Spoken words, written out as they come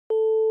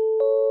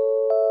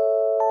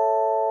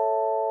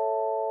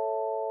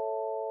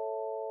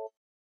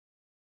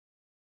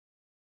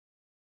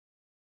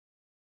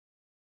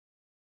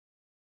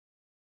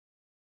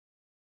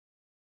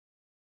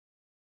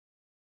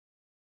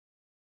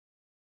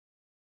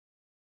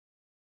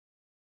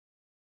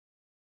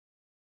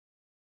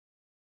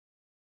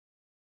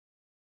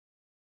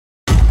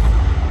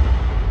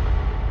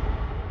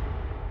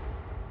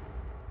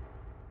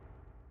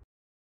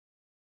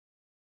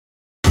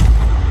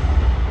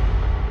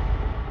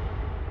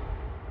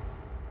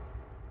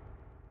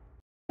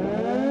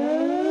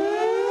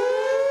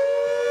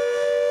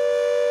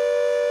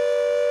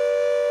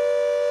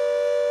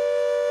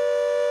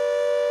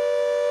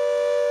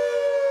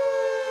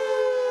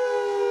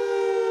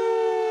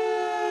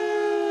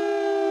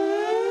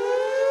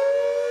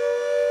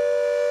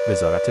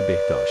وزارت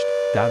بهداشت،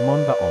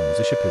 درمان و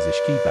آموزش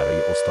پزشکی برای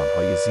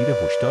استانهای زیر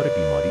هشدار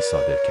بیماری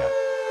صادر کرد.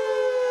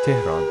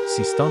 تهران،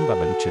 سیستان و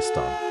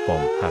بلوچستان،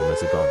 قم،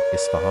 هرمزگان،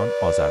 اصفهان،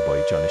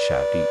 آذربایجان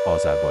شرقی،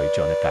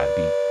 آذربایجان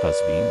غربی،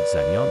 قزوین،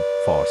 زنیان،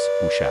 فارس،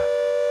 بوشهر.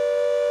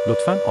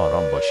 لطفاً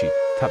آرام باشید.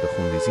 تب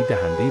خونریزی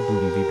دهنده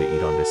بولیوی به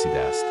ایران رسیده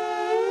است.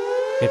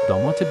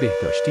 اقدامات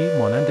بهداشتی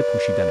مانند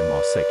پوشیدن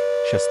ماسک،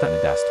 شستن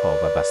دستها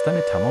و بستن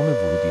تمام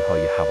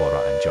ورودی‌های هوا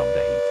را انجام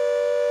دهید.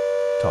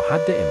 تا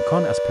حد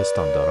امکان از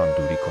پستانداران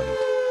دوری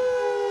کنید.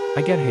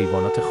 اگر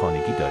حیوانات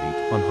خانگی دارید،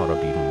 آنها را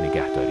بیرون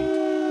نگه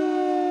دارید.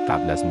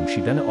 قبل از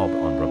نوشیدن آب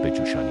آن را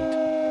بجوشانید.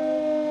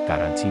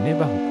 قرنطینه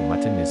و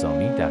حکومت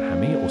نظامی در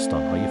همه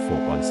استانهای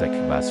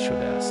فوق‌الذکر وضع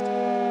شده است.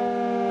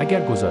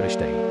 اگر گزارش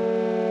دهید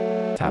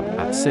تب،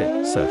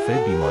 عطسه،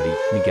 سرفه، بیماری،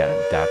 میگرن،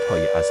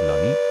 دردهای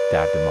عضلانی،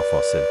 درد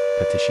مفاصل،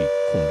 پتشی،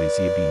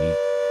 خونریزی بینی،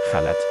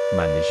 خلط،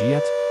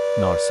 منژیت،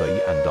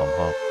 نارسایی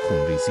اندامها،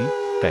 خونریزی،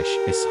 قش،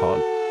 اسهال،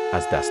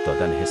 از دست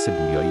دادن حس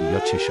بویایی یا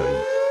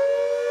چشایی،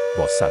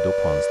 با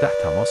 115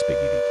 تماس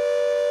بگیرید.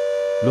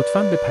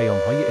 لطفاً به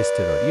پیام‌های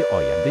اضطراری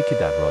آینده که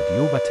در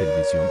رادیو و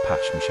تلویزیون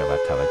پخش می‌شود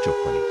توجه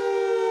کنید.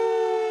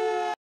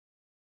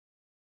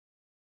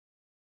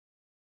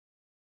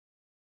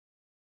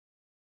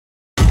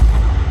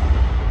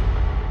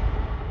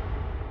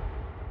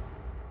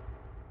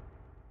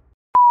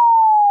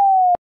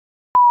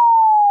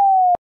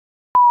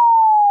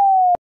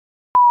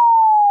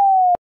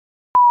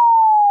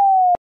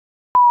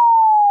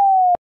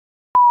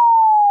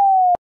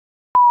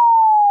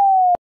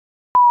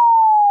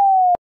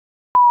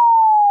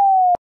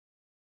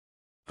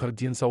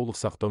 Денсаулық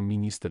сақтау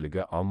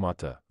министрлігі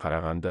Алматы,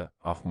 Қарағанды,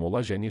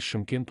 Ақмола және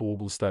Шымкент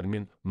облыстары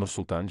мен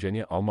Нұр-Сұлтан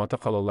және Алматы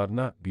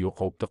қалаларына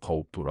биоқауіпті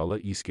қауіп туралы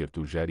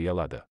ескерту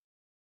жариялады.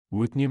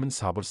 Өтінемін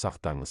сабыр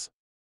сақтаңыз.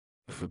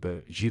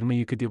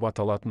 FHB-22 деп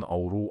аталатын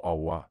ауру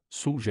ауа,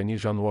 су және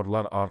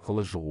жануарлар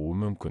арқылы жұғуы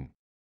мүмкін.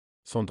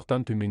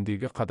 Сондықтан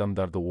төмендегі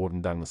қадамдарды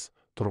орындаңыз,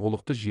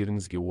 тұрғылықты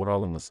жеріңізге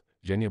оралыңыз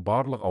және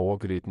барлық ауа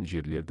кіретін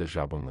жерлерді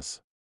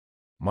жабыңыз.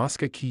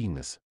 Маска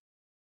киіңіз.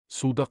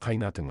 Суды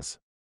қайнатыңыз.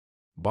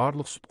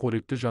 Барлық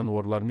сүтқоректі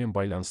жануарлармен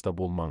байланыста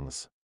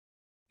болмаңыз.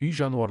 Үй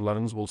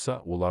жануарларыңыз болса,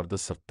 оларды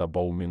сыртта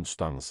баумен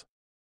ұстаңыз.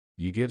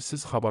 Егер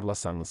сіз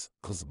хабарласаңыз,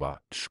 қызба,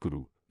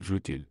 түшкіру,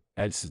 жөтел,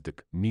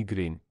 әлсіздік,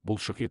 мигрень,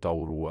 бұлшықет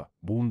ауруы,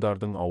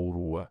 буындардың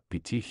ауруы,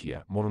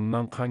 петехия,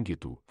 мұрыннан қан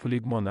кету,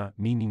 флегмона,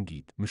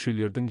 менингит,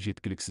 мүшелердің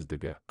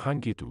жеткіліксіздігі,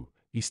 қан кету,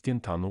 истен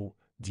тану,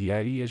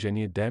 диарея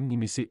және дәм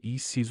немесе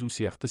иіс сезу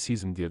сияқты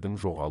сезімдердің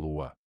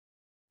жоғалуы.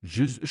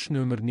 103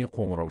 нөміріне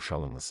қоңырау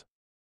шалыңыз.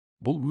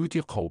 Бұл өте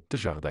қауіпті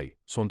жағдай,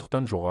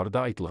 сондықтан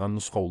жоғарыда айтылған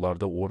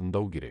нұсқауларды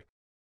орындау керек.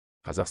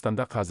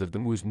 Қазақстанда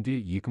қазірдің өзінде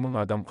 2000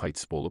 адам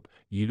қайтыс болып,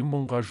 50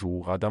 мыңға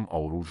жуық адам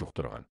ауру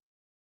жұқтырған.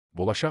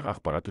 Болашақ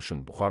ақпарат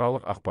үшін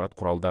бұқаралық ақпарат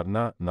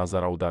құралдарына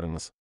назар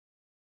аударыңыз.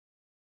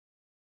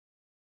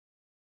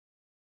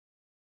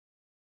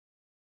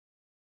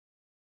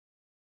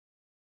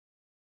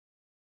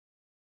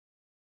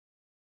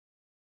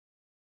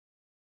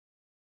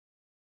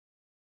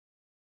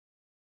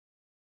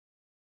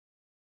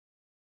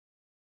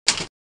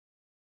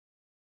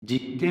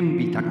実験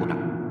日タコだ。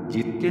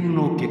実験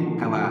の結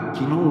果は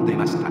昨日出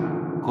ました。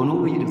こ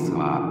のウイルス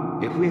は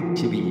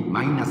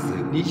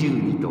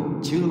FHB-22 と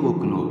中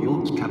国の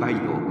病気化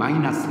媒度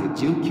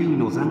 -19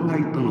 の残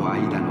骸との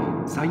間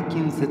の細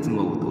菌接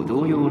合と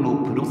同様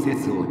のプロセ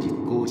スを実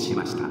行し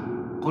ました。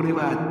これ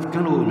は不可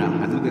能な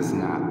はずです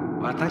が、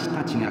私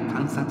たちが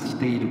観察し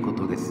ているこ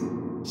とです。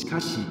しか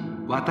し、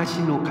私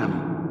の神、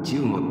中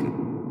国、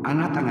あ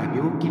なたが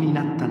病気に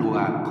なったの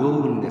は幸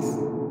運です。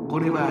こ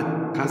れ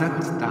はカザ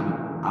フスタ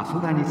ン、ア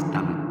フガニス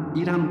タン、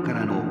イランか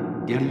らの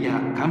下痢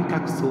や感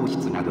覚喪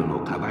失などの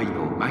化媒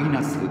度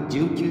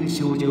 -19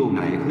 症状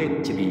が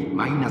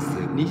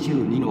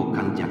FHB-22 の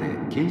患者で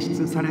検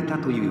出された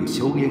という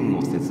証言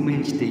を説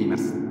明していま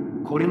す。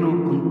これの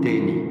根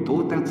底に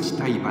到達し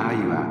たい場合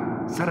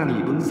は、さら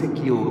に分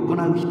析を行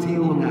う必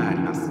要があり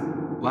ます。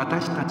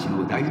私たち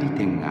の代理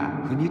店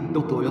がフニッ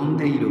トと呼ん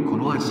でいるこ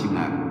の亜種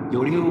が、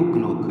より多く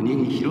の国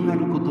に広が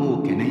ること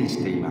を懸念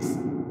しています。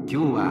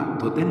今日は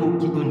とても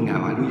気分が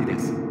悪いで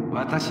す。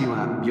私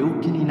は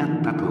病気にな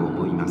ったと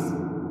思います。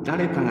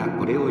誰かが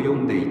これを読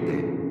んでい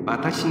て、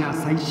私が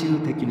最終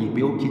的に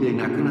病気で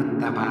亡くなっ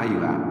た場合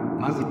は、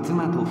まず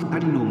妻と2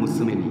人の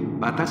娘に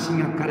私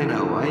が彼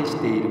らを愛し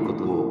ているこ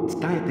とを伝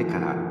えてか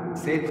ら、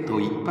政府と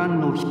一般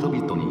の人々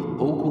に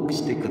報告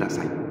してくだ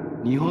さい。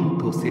日本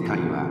と世界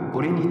は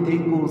これに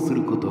抵抗す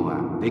ること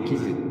はでき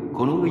ず、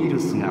このウイル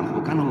スが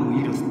他のウ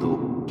イルスと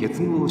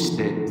結合し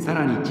てさ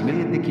らに致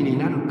命的に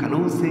なる可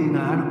能性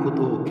があるこ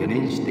とを懸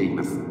念してい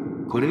ます。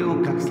これを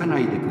隠さな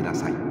いでくだ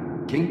さい。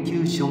研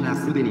究所が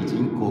すでに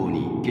人口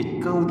に結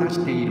果を出し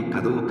ている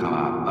かどうか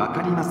はわ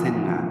かりませ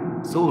んが、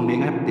そう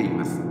願ってい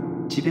ます。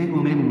血で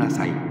ごめんな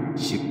さい。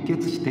出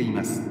血してい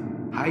ます。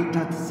配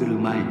達する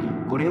前に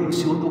これを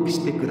消毒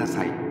してくだ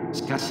さい。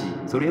しかし、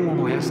それを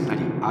燃やしたり、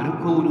アル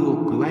コール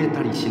を加え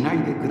たりしな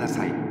いでくだ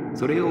さい。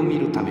それを見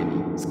るために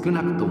少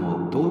なくと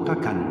も10日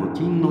間無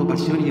菌の場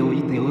所に置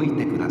いておい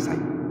てください。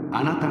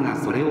あなたが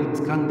それを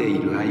掴んでい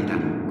る間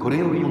にこ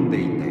れを読ん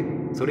でい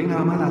て、それ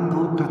がまだ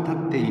10日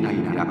経っていな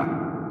いなら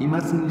ば、今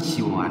すぐ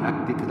手を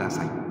洗ってくだ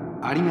さい。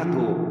ありがと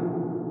う。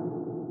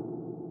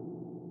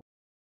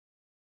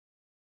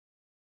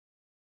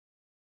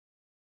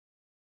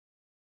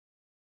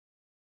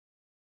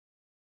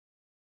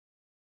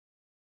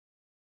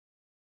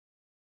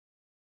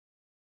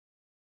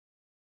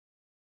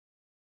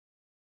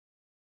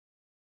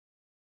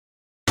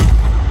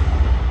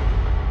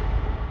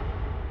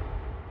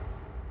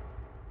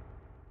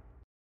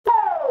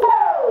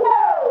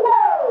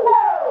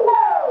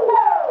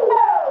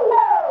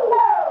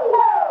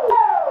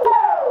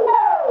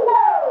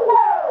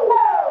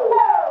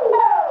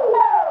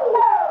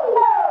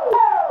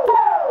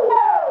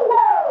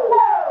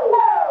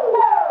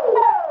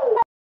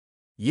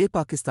ये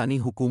पाकिस्तानी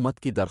हुकूमत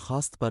की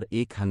दरख्वास्त पर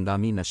एक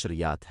हंगामी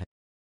नशरियात है।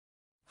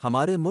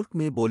 हमारे मुल्क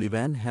में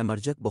बोलिवैन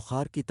हैमरजक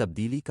बुखार की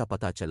तब्दीली का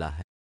पता चला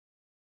है।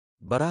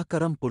 बरा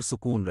करम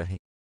पुरसुकून रहें।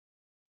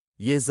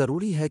 ये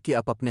ज़रूरी है कि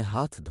आप अपने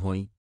हाथ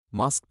धोएं,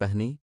 मास्क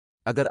पहनें,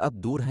 अगर आप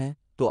दूर हैं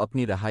तो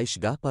अपनी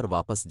रहाइशगाह पर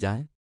वापस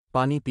जाएं,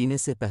 पानी पीने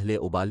से पहले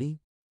उबालें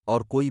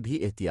और कोई भी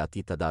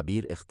एहतियाती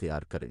तदाबीर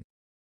इख्तियार करें।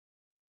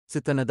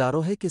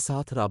 सितनदारों के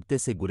साथ राब्ते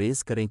से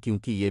गुरेज करें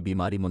क्योंकि ये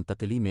बीमारी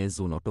मुंतकिली में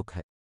ज़ूनोटुक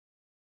है।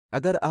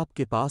 अगर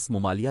आपके पास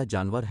मुमालिया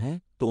जानवर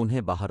हैं तो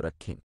उन्हें बाहर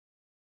रखें।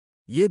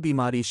 ये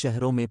बीमारी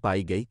शहरों में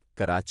पाई गई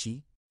कराची,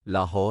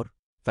 लाहौर,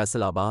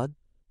 फैसलाबाद,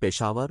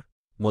 पेशावर,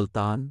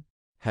 मुल्तान,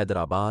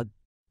 हैदराबाद,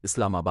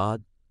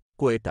 इस्लामाबाद,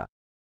 कोएटा।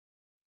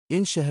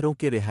 इन शहरों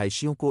के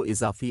रिहायशियों को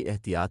इजाफी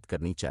एहतियात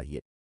करनी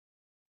चाहिए।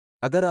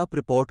 अगर आप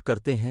रिपोर्ट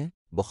करते हैं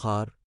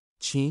बुखार,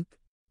 छींक,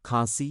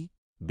 खांसी,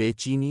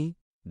 बेचैनी,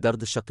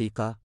 दर्द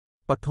शकीका,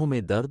 पट्ठों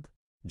में दर्द,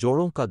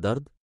 जोड़ों का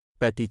दर्द,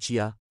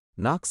 पैटिचिया,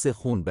 नाक से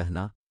खून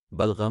बहना,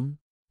 बलगम,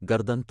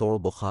 गर्दन तोड़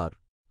बुखार,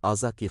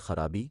 आज़ा की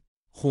खराबी,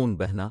 खून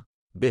बहना,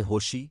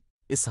 बेहोशी,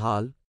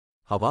 इसहाल,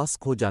 हवास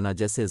खो जाना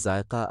जैसे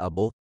जायका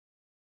अबो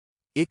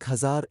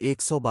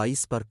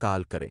 1122 पर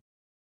कॉल करें।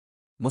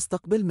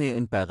 मुस्तकबिल में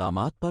इन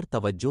पैगामात पर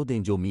तवज्जो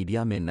दें जो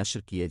मीडिया में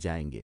नशर किए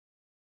जाएंगे।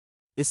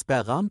 इस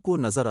पैगाम को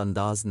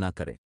नज़रअंदाज न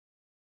करें।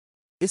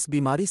 इस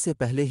बीमारी से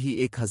पहले ही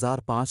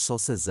 1500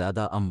 से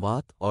ज़्यादा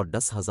अमवात और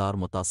 10,000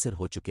 मुतासिर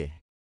हो चुके हैं।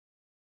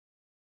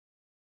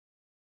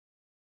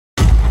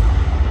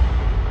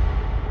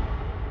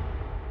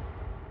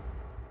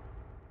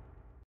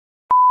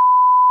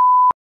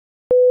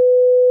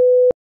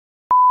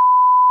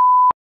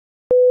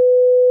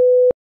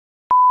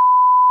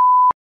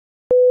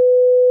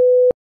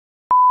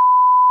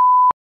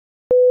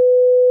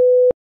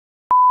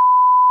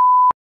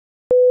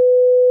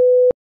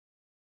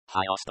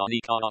 Hayastani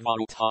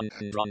karavarut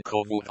hanhran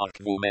kovudart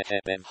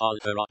vumehebem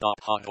halverat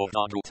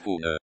abhagodadrut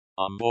hune.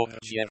 Ambor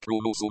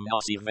jerprulusum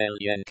nasivel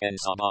yenken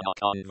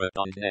sabanakan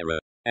verdandnere.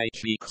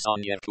 Ejlik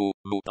sanjertu,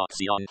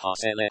 mutaxian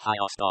hasele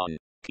hayastan.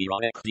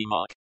 Kirarek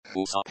dimak,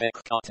 husapek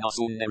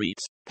katnasun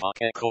nerits,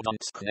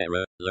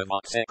 pakekodansknere,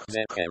 levatsek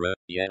zekere,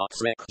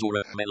 jeatsrek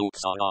durek melut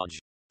saraj.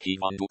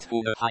 Hivandut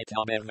hune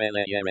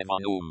heitnabervele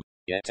jerevanum,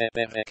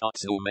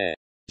 jeteperekatsnume,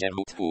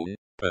 jerluthun.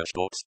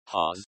 Perstot,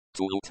 Haz,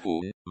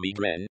 Tuluthun,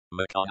 Migren,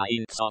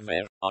 Mekanain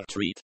Saver,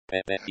 Artrit,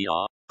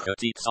 Pepehia,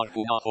 Ketit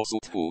Sarhuna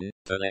Hosuthun,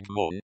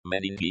 Telegmon,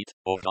 Meningit,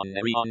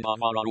 Organerian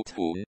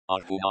Avaraluthun,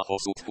 Arhuna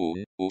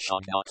Hosuthun,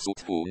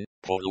 Ushadnatsuthun,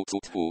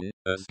 Polututhun,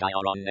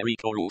 Özgayaran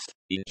Nerikorust,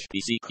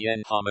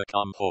 Inchpisikien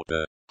Hamekam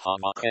Hope,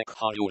 Havakek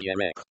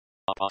Hayurierek,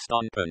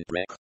 Apastan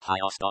Pentrek,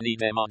 Hayastani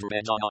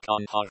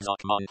Demadrejanakan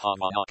Harzakman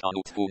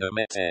Havanakanutthun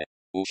Mete.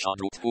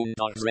 Ushadruthun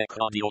darzrek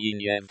radioin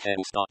yevke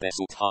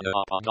ustapesuthane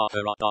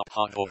apagaherat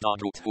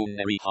abhagodadruthun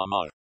neri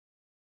hamar.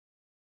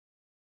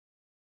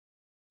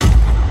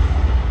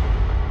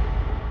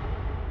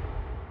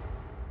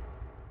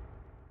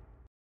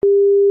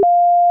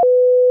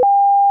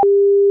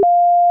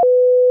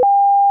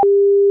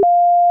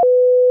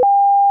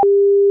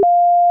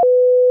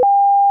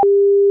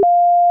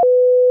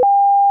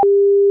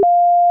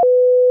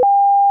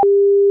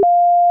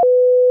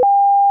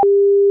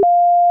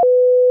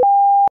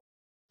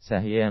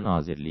 Səhiyyə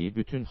Nazirliyi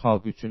bütün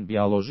xalq üçün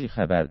bioloji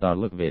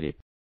xəbərdarlıq verib.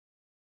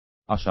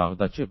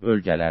 Aşağıdakı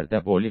bölgələrdə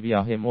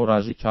Bolivya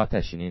hemorajik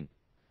atəşinin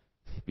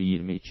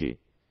FHB-22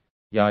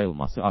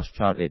 yayılması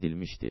aşkar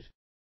edilmişdir.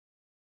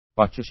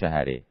 Bakı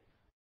şəhəri,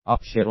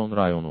 Abşeron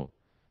rayonu,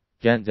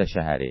 Gəncə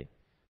şəhəri,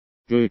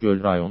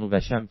 Göygöl rayonu və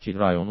Şəmkir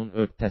rayonun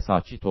ölkə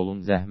sakit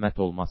olun zəhmət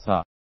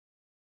olmasa,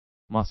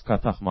 maska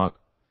taxmaq,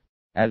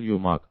 əl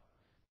yumaq,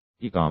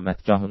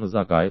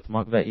 iqamətgahınıza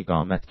qayıtmaq və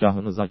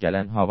iqamətgahınıza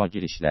gələn hava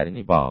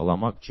girişlərini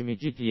bağlamaq kimi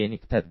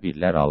gigiyenik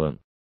tədbirlər alın.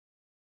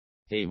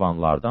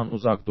 Heyvanlardan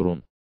uzaq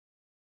durun.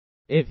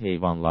 Ev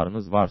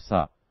heyvanlarınız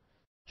varsa,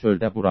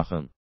 çöldə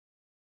buraxın.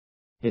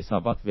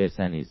 Hesabat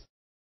versəniz.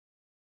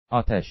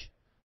 Atəş,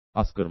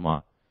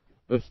 asqırma,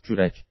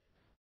 öskürək,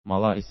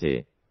 mala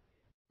isi,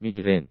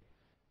 migren,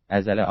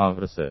 əzələ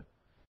ağrısı,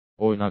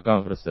 oynaq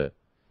ağrısı,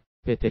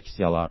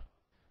 peteksiyalar,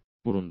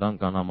 burundan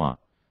qanama,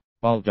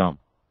 balgam,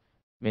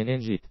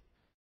 menenjit,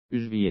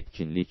 üzvi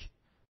yetkinlik,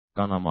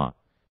 qanama,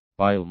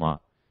 bayılma,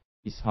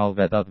 ishal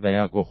və dad və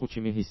ya qoxu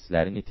kimi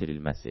hisslərin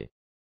itirilməsi.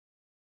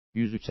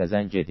 103-ə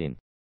zəng edin.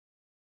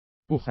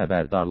 Bu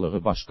xəbərdarlığı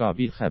başqa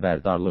bir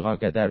xəbərdarlığa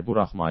qədər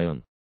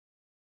buraxmayın.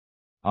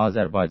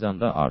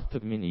 Azərbaycanda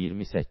artıq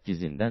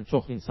 1028-dən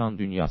çox insan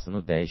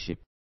dünyasını dəyişib.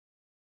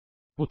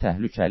 Bu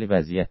təhlükəli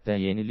vəziyyətdə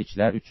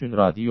yeniliklər üçün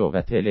radio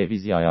və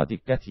televiziyaya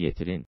diqqət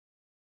yetirin.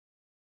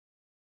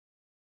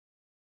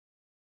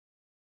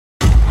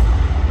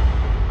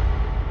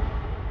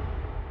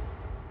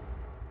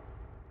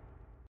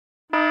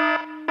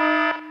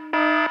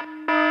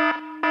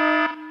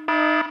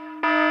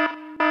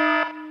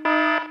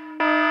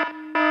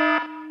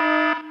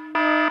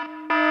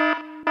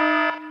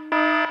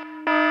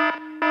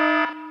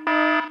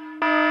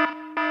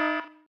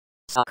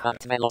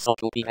 Sakartvelos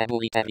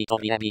okupiremuli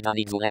teritoriemi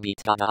nalizulemi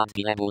tkana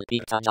adgilemul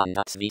pirtanan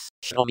nacvis,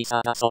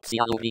 śromisada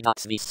socjalubi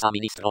nacvis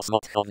samilistros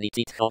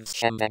motchowlicit chons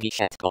szemregi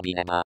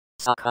szetkobilema.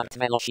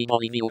 Sakartvelosi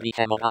Boliviuli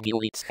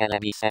hemoragiulic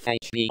helemis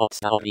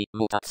FHB-22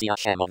 mutacja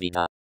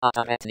szemowina.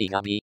 Ataret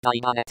ligami,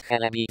 daimanet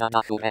helemida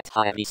nachuret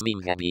haeris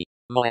mingemi.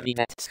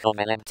 Moerinet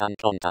schomelemtan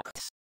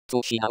kontakts.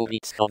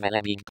 Tusiaurit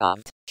schomeleming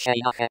kart,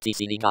 seiachetis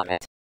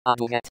iligaret.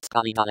 Aduret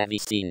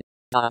skalidalevisin.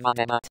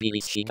 Daamanema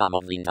tbilisi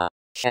gamowlinda.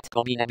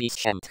 Szetkobilemis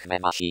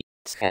szemtchwemasi.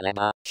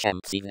 Schelema,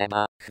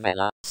 szempsiwnema,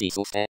 chwela,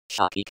 sisuste,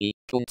 szakiki,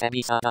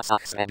 kuntemisada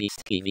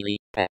sachsrebist kiwili,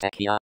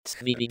 petekia,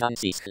 schwibinan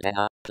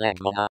sischlena,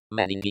 plegmona,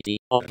 meningiti,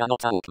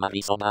 organotauk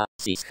marisoma,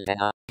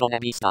 sischlena,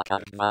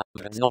 gonemistakardma,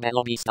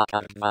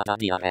 brznomelomistakardma da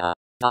diarea,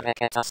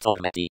 dareketa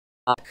stormeti,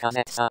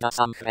 abchazetsada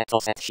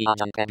samchvetoset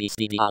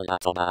siadankemisdidi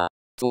aldatoma,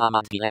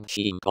 tuamadgilem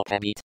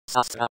siimkokemit,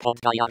 sastra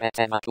podgajaret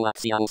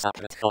evakuacja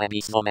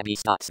usaprtchoemis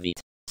zomemis nacvit.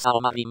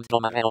 Saomarim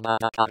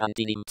domareomada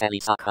karantinim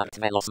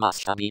telisakartvelos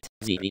mastabit,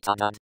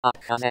 zivitadad,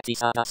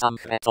 abchazetisada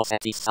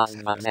samchvetosetis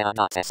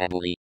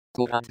sazvarzeadatesebuli.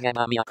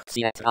 Kuradgemami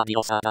akcjet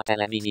radiosada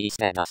telewizji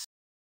stedas.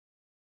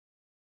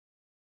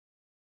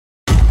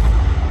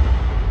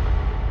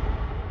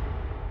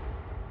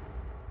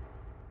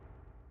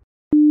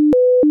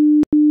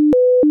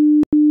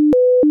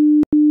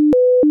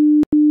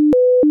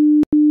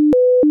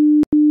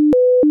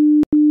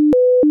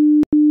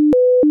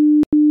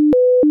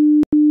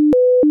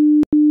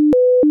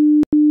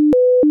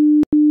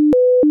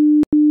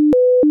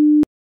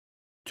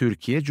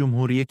 Türkiye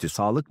Cumhuriyeti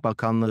Sağlık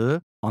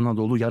Bakanlığı,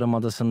 Anadolu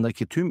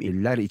Yarımadası'ndaki tüm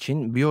iller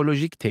için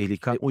biyolojik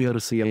tehlike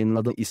uyarısı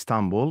yayınladı.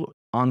 İstanbul,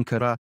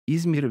 Ankara,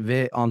 İzmir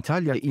ve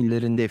Antalya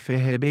illerinde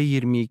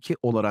FHB-22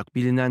 olarak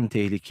bilinen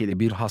tehlikeli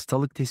bir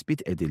hastalık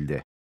tespit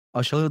edildi.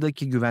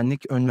 Aşağıdaki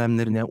güvenlik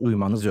önlemlerine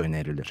uymanız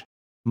önerilir.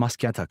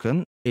 Maske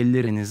takın,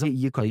 ellerinizi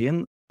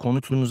yıkayın,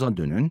 konutunuza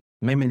dönün,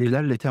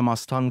 memelilerle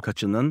temastan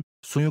kaçının,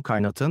 suyu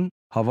kaynatın,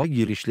 hava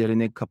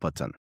girişlerini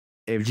kapatın.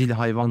 Evcil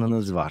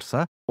hayvanınız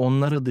varsa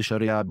onları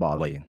dışarıya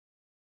bağlayın.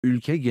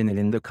 Ülke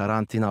genelinde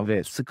karantina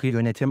ve sıkı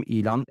yönetim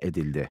ilan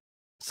edildi.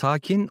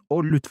 Sakin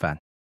ol lütfen.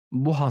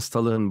 Bu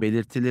hastalığın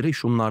belirtileri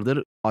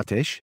şunlardır: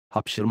 ateş,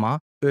 hapşırma,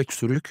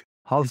 öksürük,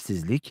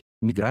 halsizlik,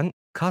 migren,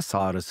 kas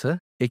ağrısı,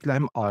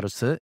 eklem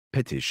ağrısı,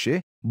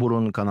 petişi,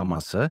 burun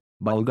kanaması,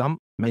 balgam,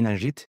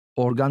 menenjit,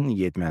 organ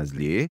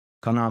yetmezliği,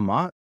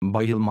 kanama,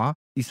 bayılma,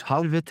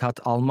 ishal ve tat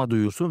alma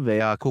duyusu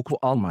veya koku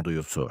alma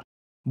duyusu.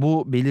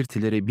 Bu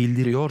belirtileri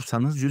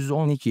bildiriyorsanız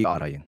 112'yi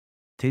arayın.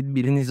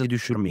 Tedbirinizi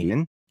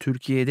düşürmeyin.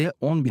 Türkiye'de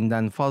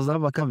 10.000'den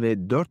fazla vaka ve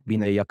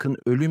 4.000'e yakın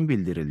ölüm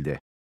bildirildi.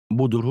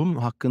 Bu durum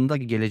hakkında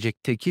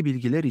gelecekteki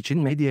bilgiler için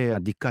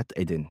medyaya dikkat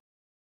edin.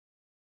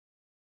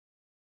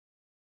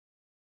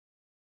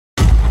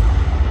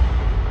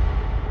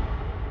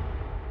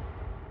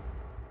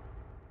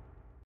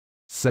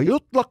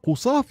 سيطلق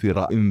صافر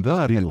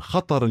إنذار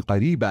الخطر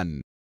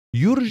قريباً.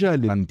 يرجى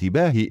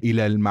الانتباه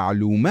إلى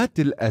المعلومات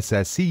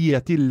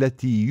الأساسية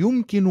التي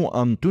يمكن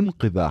أن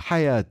تنقذ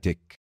حياتك.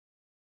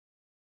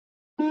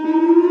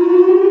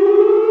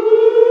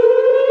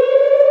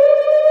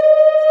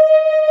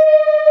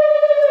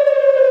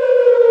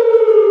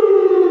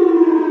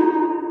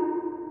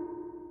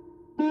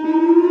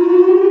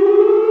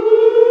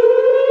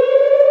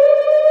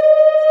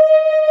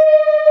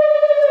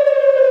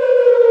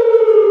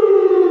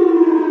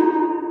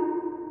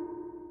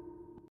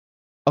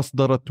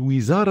 أصدرت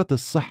وزارة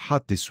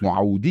الصحة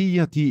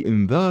السعودية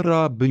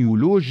إنذار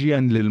بيولوجيا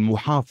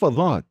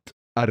للمحافظات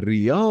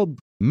الرياض،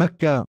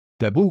 مكة،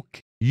 تبوك،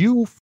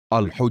 يوف،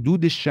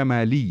 الحدود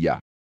الشمالية.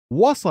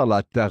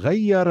 وصل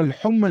تغير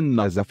الحمى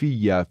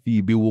النزفية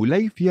في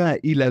بوليفيا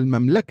إلى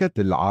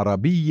المملكة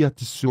العربية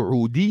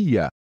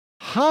السعودية.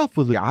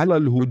 حافظ على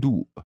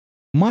الهدوء.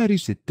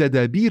 مارس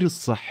التدابير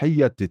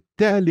الصحية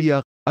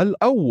التالية: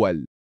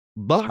 الأول،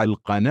 ضع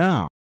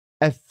القناع.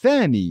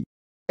 الثاني،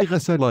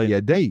 اغسل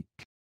يديك.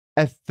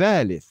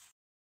 الثالث،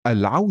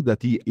 العودة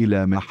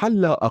إلى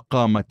محل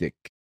إقامتك.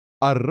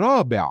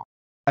 الرابع،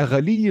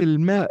 أغلي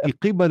الماء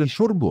قبل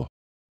شربه.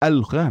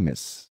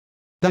 الخامس،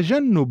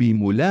 تجنب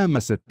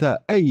ملامسة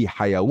أي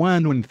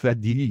حيوان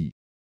ثديي.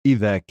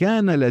 إذا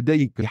كان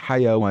لديك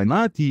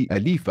حيوانات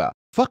أليفة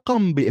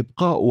فقم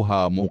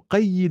بإبقاؤها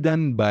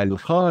مقيدا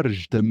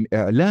بالخارج. تم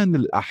إعلان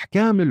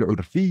الأحكام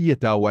العرفية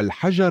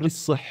والحجر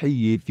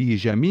الصحي في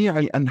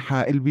جميع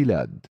أنحاء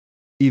البلاد.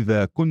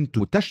 إذا كنت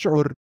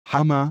تشعر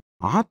حمى،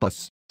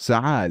 عطس،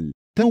 سعال،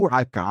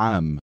 توعك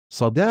عام،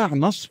 صداع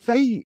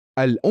نصفي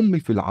الأم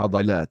في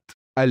العضلات،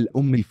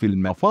 الأم في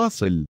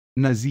المفاصل،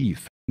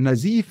 نزيف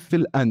في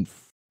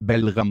الأنف،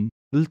 بلغم،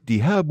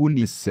 التهاب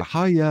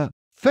للسحايا،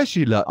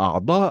 فشل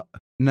أعضاء،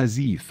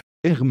 نزيف،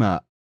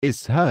 إغماء،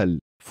 إسهال،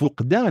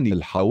 فقدان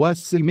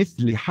الحواس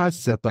مثل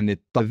حاسة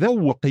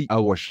التذوق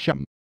أو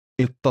الشم،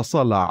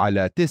 اتصل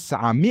على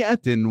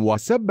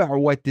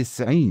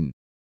 997.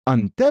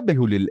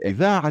 انتبهوا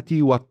للإذاعة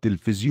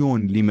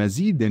والتلفزيون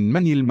لمزيد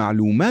من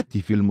المعلومات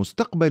في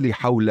المستقبل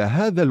حول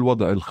هذا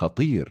الوضع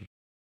الخطير.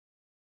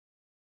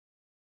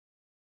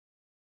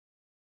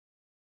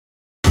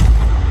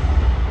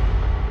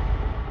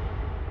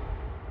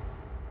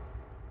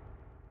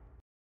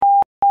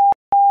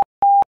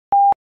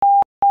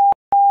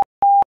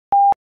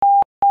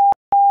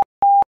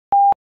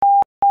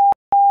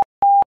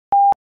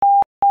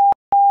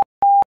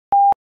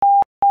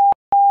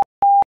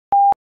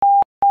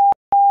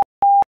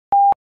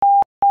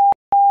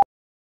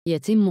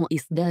 يتم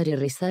إصدار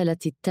الرسالة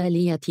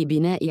التالية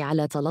بناء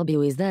على طلب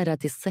وزارة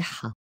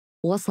الصحة.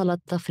 وصلت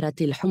طفرة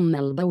الحمى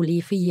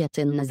البوليفية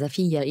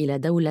النزفية إلى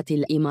دولة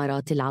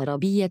الإمارات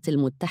العربية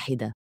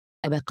المتحدة.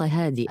 أبقى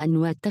هادئاً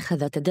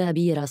واتخذ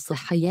تدابير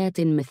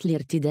صحيات مثل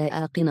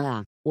ارتداء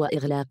قناع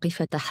وإغلاق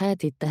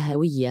فتحات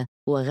التهوية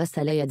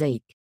وغسل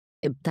يديك.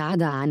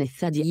 ابتعد عن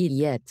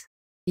الثدييات.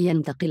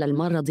 ينتقل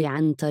المرض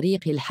عن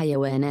طريق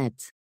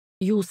الحيوانات.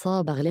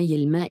 يصاب غلي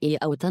الماء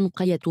أو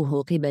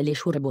تنقيته قبل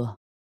شربه.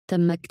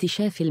 تم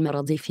اكتشاف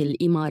المرض في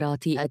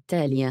الإمارات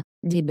التالية: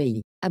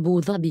 دبي،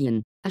 أبو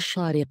ظبي،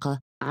 الشارقة،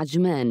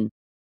 عجمان.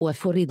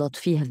 وفرضت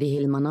في هذه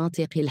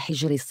المناطق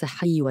الحجر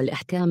الصحي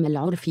والإحكام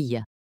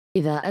العرفية.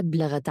 إذا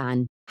أبلغت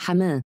عن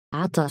حمى،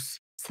 عطس،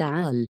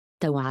 سعال،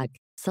 توعك،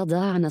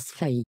 صداع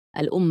نصفي،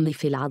 الأم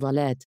في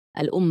العضلات،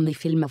 الأم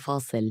في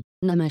المفاصل،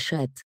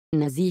 نمشات،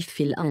 نزيف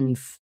في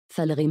الأنف،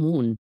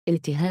 فالغمون،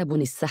 التهاب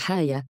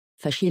السحايا،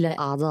 فشل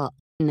أعضاء،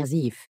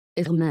 نزيف،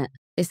 إغماء،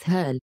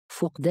 إسهال،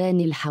 فقدان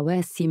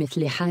الحواس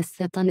مثل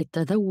حاسة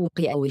التذوق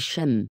أو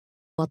الشم.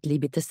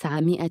 واطلب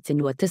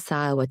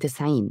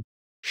 999.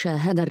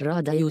 شاهد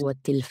الراديو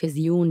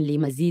والتلفزيون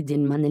لمزيد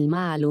من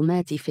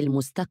المعلومات في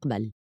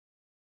المستقبل.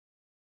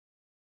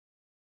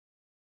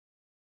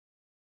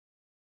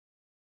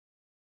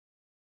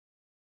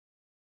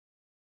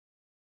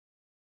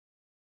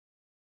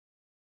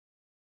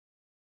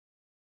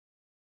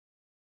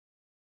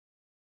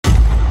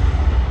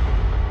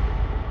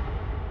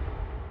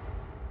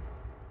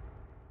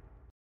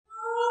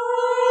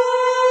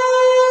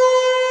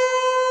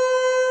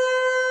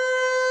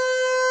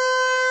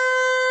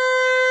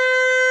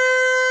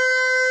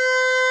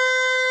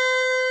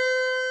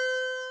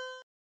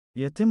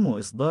 يتم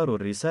إصدار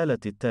الرسالة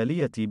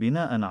التالية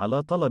بناء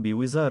على طلب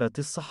وزارة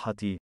الصحة.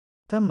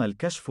 تم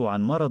الكشف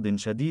عن مرض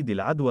شديد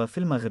العدوى في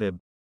المغرب.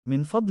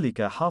 من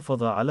فضلك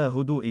حافظ على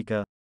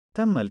هدوئك.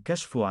 تم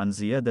الكشف عن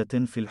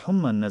زيادة في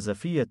الحمى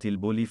النزفية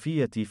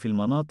البوليفية في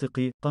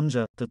المناطق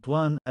طنجة،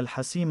 تطوان،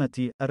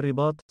 الحسيمة،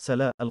 الرباط،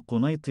 سلاء،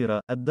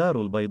 القنيطرة،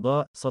 الدار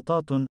البيضاء،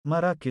 سطات،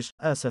 مراكش،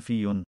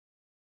 آسفي.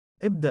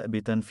 ابدأ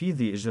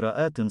بتنفيذ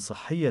إجراءات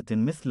صحية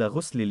مثل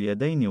غسل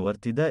اليدين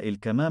وارتداء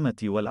الكمامة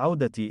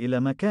والعودة إلى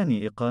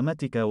مكان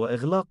إقامتك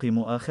وإغلاق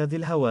مؤاخذ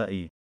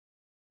الهواء.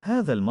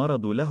 هذا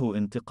المرض له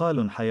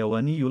انتقال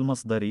حيواني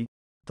المصدر.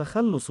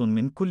 تخلص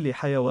من كل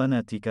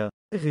حيواناتك.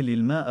 اغلي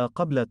الماء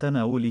قبل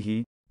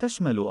تناوله.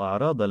 تشمل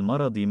أعراض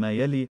المرض ما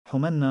يلي: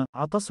 حمى،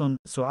 عطس،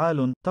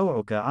 سعال،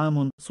 توعك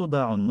عام،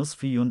 صداع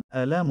نصفي،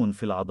 آلام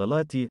في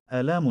العضلات،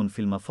 آلام في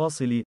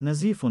المفاصل،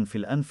 نزيف في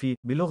الأنف،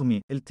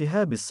 بلغم،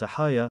 التهاب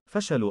السحايا،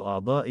 فشل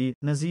أعضاء،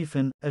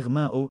 نزيف،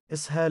 إغماء،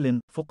 إسهال،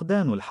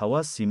 فقدان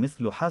الحواس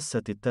مثل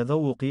حاسة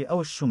التذوق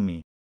أو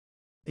الشم.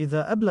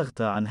 إذا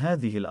أبلغت عن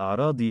هذه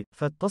الأعراض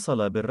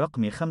فاتصل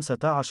بالرقم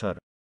 15.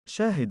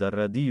 شاهد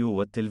الراديو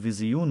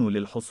والتلفزيون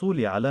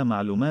للحصول على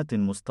معلومات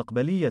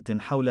مستقبلية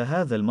حول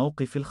هذا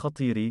الموقف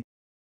الخطير.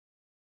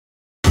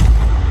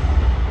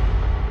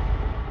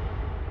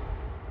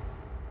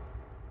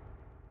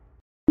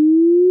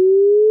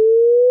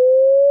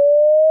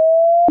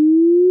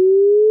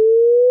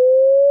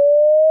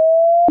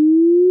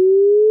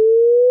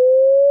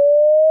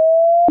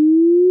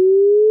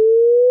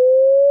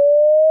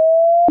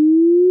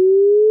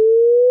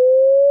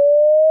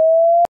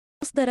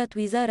 أصدرت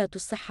وزارة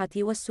الصحة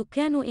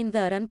والسكان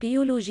إنذاراً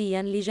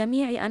بيولوجياً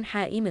لجميع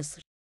أنحاء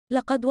مصر.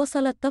 لقد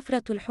وصلت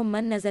طفرة الحمى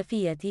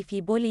النزفية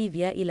في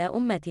بوليفيا إلى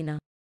أمتنا.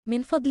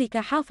 من فضلك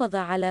حافظ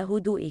على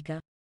هدوئك.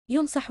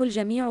 ينصح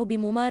الجميع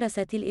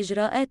بممارسة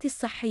الإجراءات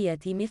الصحية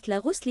مثل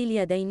غسل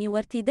اليدين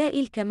وارتداء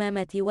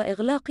الكمامة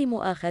وإغلاق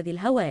مؤاخذ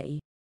الهواء.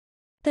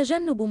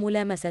 تجنب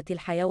ملامسة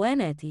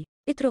الحيوانات.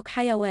 اترك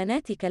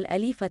حيواناتك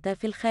الأليفة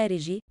في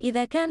الخارج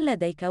إذا كان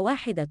لديك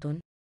واحدة.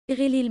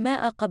 اغلي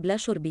الماء قبل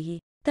شربه.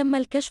 تم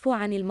الكشف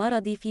عن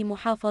المرض في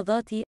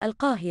محافظات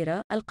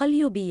القاهرة،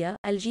 القليوبية،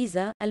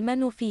 الجيزة،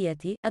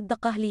 المنوفية،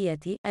 الدقهلية،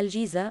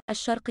 الجيزة،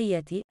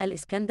 الشرقية،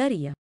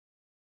 الإسكندرية.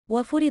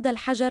 وفرض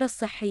الحجر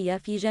الصحي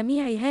في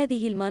جميع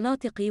هذه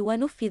المناطق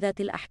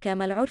ونفذت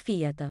الأحكام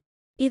العرفية.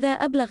 إذا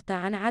أبلغت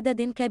عن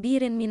عدد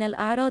كبير من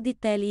الأعراض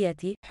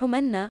التالية: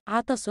 حمى،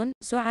 عطس،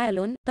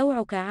 سعال،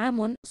 طوعك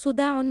عام،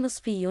 صداع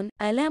نصفي،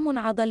 آلام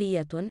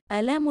عضلية،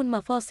 آلام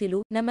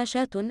مفاصل،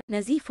 نمشات،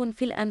 نزيف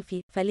في الأنف،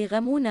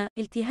 فلغمون،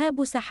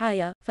 التهاب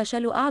سحايا،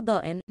 فشل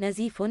أعضاء،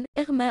 نزيف،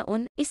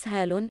 إغماء،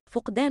 إسهال،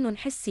 فقدان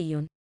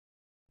حسي.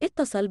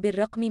 اتصل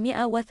بالرقم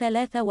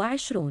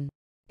 123.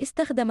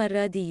 استخدم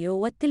الراديو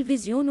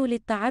والتلفزيون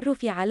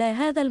للتعرف على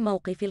هذا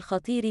الموقف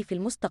الخطير في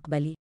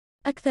المستقبل.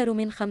 أكثر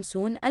من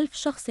 50,000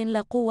 شخص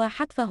لقوا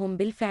حتفهم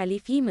بالفعل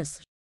في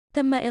مصر.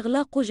 تم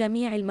إغلاق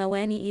جميع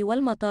الموانئ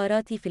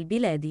والمطارات في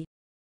البلاد.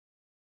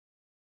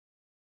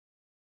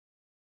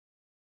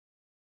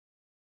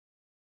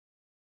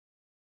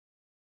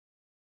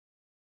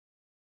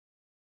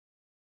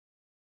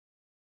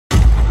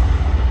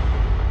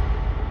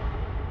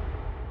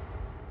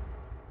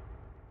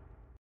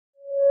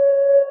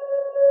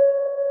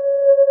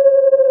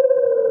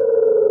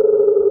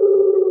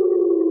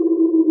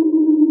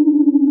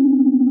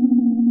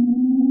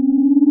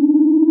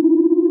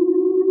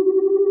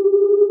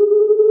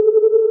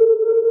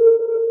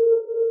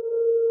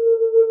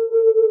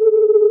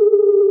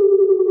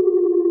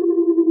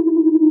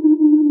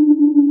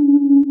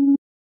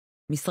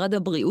 משרד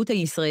הבריאות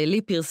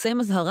הישראלי פרסם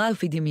אזהרה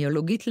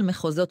אפידמיולוגית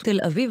למחוזות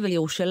תל אביב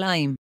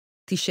וירושלים.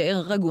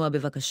 תישאר רגוע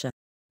בבקשה.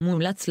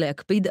 מומלץ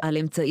להקפיד על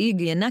אמצעי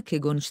היגיינה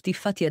כגון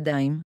שטיפת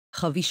ידיים,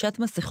 חבישת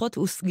מסכות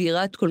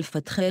וסגירת כל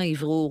פתחי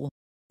האוורור.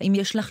 אם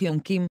יש לך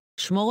יונקים,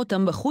 שמור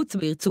אותם בחוץ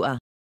ברצועה.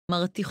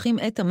 מרתיחים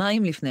את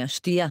המים לפני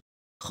השתייה.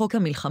 חוק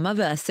המלחמה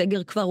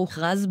והסגר כבר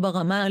הוכרז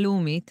ברמה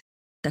הלאומית.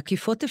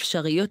 תקיפות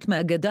אפשריות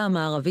מהגדה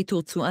המערבית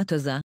ורצועת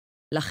עזה.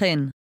 לכן,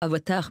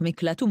 אבטח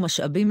מקלט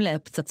ומשאבים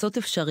להפצצות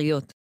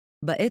אפשריות.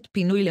 בעת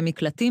פינוי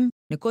למקלטים,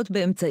 נקוט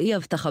באמצעי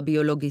אבטחה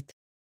ביולוגית.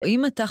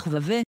 אם אתה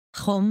חובבה,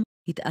 חום,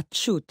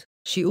 התעטשות,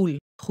 שיעול,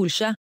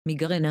 חולשה,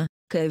 מיגרנה,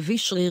 כאבי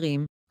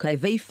שרירים,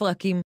 כאבי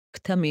פרקים,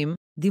 כתמים,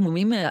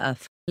 דימומים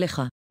מהאף,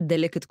 לך,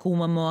 דלקת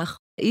קרום המוח,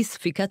 אי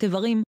ספיקת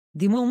איברים,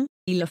 דימום,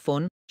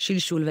 עילפון,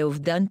 שלשול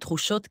ואובדן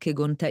תחושות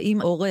כגון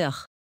טעים או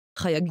ריח.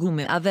 חייגו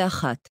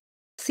 101.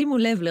 שימו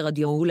לב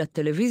לרדיו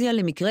ולטלוויזיה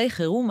למקרי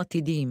חירום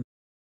עתידיים.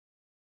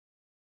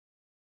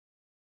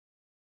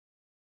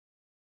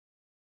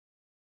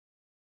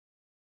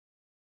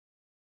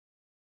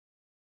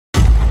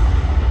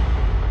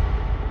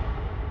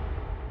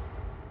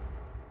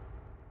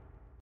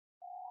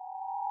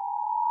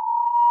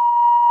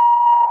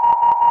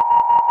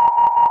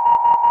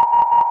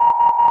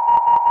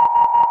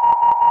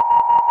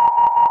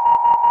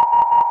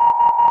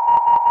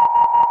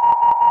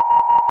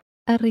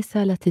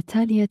 الرسالة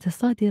التالية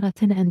صادرة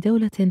عن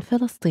دولة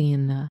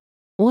فلسطين.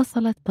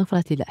 وصلت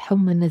طفرة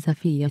الحمى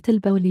النزفية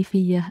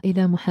البوليفية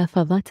إلى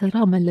محافظات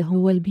رام اللي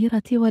هو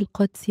البيرة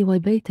والقدس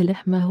وبيت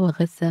لحمة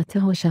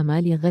وغزة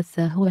وشمال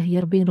غزة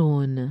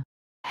وهيربيرون.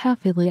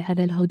 حافظي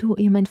على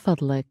الهدوء من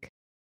فضلك.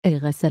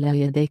 اغسل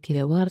يديك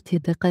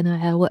وارتد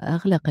قناع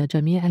وأغلق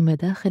جميع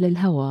مداخل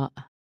الهواء.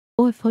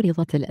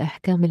 وفرضت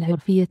الأحكام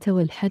العرفية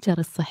والحجر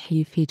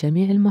الصحي في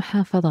جميع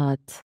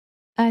المحافظات.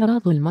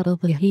 أعراض المرض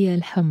هي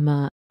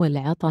الحمى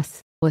والعطس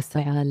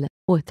والسعال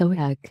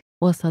وتوعك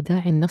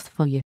وصداع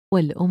النصفي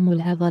والأم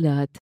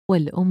العضلات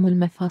والأم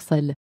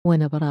المفاصل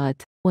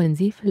ونبرات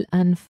ونزيف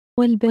الأنف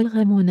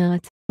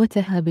والبلغمونات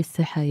وتهاب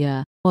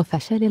السحايا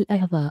وفشل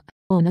الأعضاء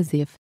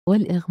ونزيف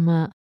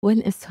والإغماء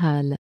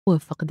والإسهال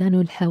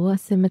وفقدان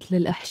الحواس مثل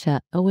الأحشاء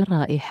أو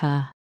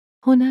الرائحة.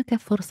 هناك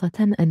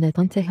فرصة أن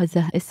تنتهز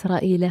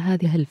إسرائيل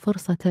هذه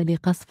الفرصة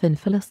لقصف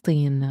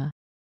فلسطين.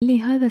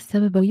 لهذا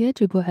السبب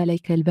يجب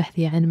عليك البحث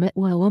عن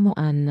مأوى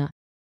ومؤن.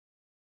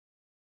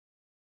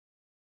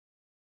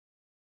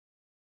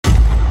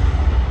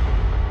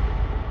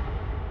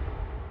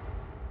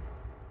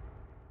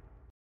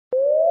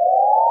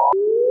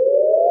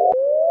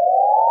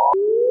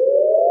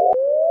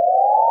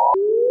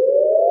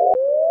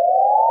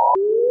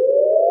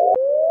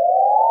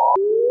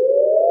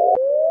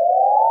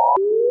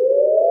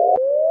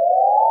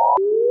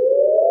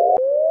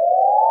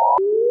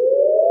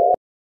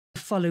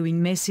 The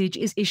following message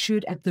is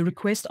issued at the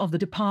request of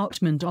the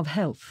Department of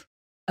Health.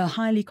 A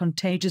highly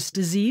contagious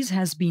disease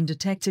has been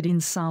detected in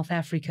South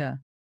Africa.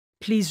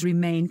 Please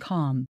remain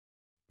calm.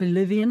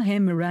 Bolivian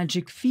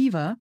hemorrhagic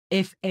fever,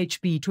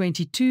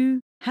 FHB-22,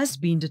 has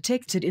been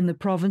detected in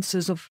the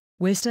provinces of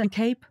Western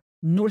Cape,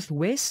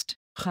 Northwest,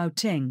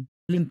 Gauteng,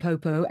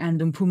 Limpopo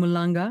and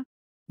Mpumalanga.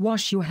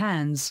 Wash your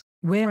hands,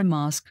 wear a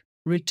mask,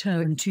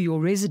 return to your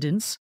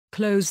residence,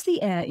 close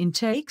the air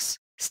intakes,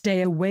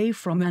 stay away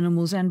from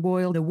animals and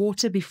boil the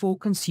water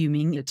before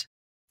consuming it.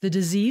 The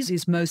disease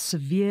is most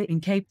severe in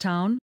Cape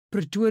Town,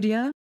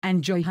 Pretoria,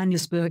 and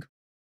Johannesburg.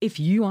 If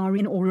you are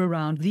in or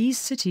around these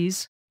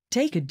cities,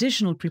 take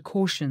additional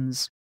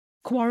precautions.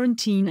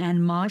 Quarantine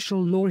and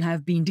martial law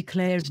have been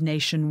declared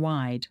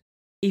nationwide.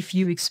 If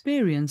you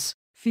experience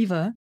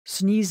fever,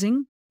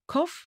 sneezing,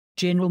 cough,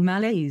 general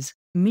malaise,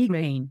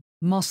 migraine,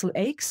 muscle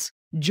aches,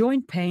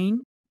 joint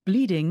pain,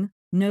 bleeding,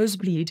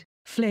 nosebleed,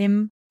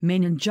 phlegm,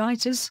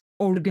 meningitis,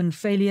 organ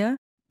failure,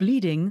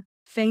 bleeding,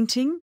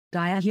 fainting,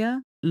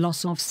 diarrhea,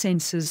 loss of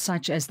senses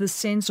such as the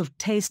sense of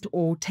taste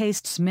or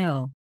taste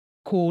smell,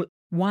 call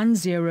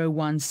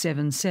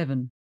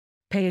 10177.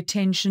 Pay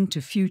attention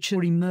to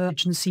future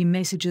emergency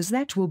messages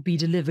that will be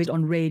delivered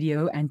on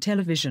radio and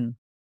television.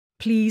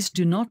 Please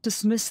do not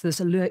dismiss this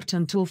alert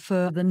until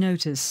further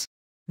notice.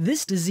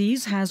 This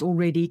disease has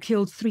already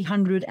killed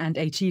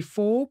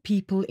 384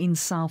 people in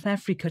South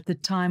Africa at the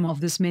time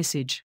of this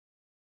message.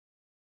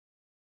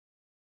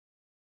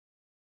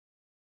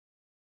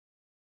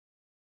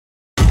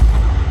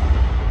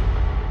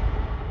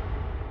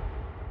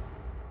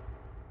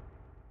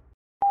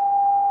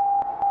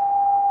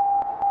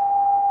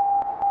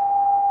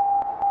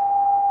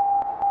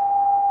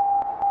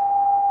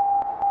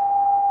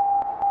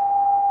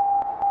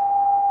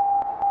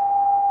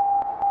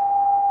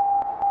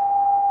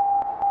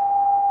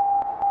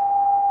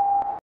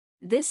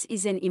 This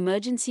is an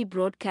emergency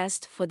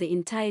broadcast for the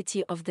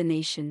entirety of the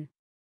nation.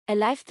 A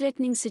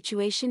life-threatening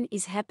situation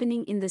is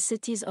happening in the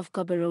cities of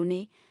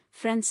Gaborone,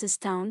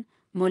 Francistown,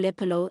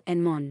 Molepelo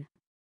and Mon.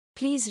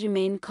 Please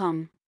remain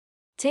calm.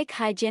 Take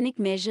hygienic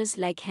measures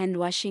like hand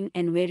washing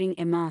and wearing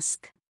a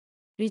mask.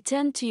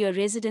 Return to your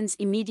residence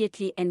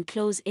immediately and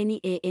close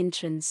any air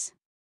entrance.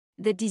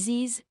 The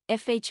disease,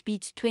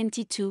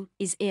 FHB-22,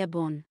 is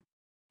airborne.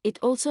 It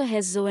also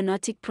has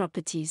zoonotic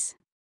properties.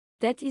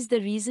 That is the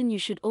reason you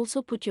should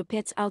also put your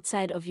pets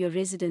outside of your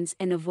residence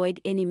and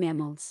avoid any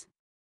mammals.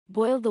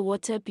 Boil the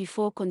water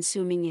before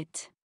consuming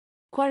it.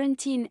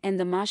 Quarantine and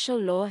the martial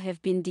law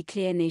have been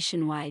declared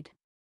nationwide.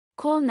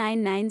 Call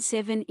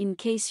 997 in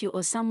case you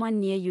or someone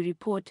near you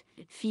report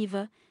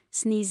fever,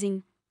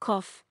 sneezing,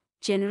 cough,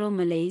 general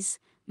malaise,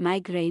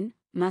 migraine,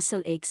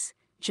 muscle aches,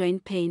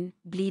 joint pain,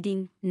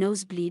 bleeding,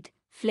 nosebleed,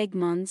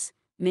 phlegmons,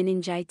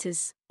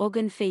 meningitis,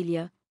 organ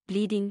failure,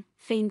 bleeding,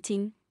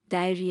 fainting,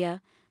 diarrhea,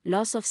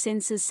 loss of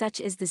senses such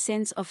as the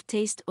sense of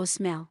taste or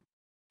smell.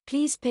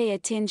 Please pay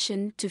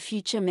attention to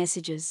future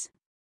messages.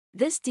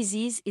 This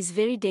disease is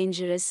very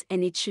dangerous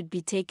and it should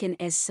be taken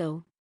as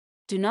so.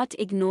 Do not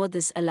ignore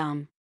this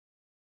alarm.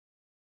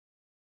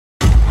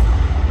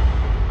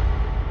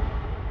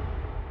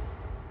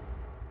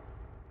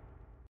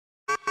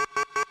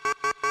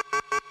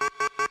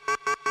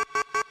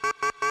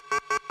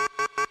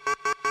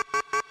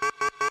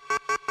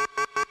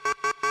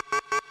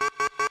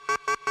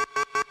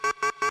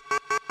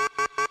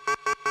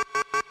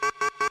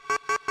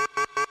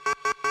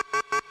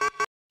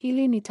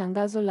 Hili ni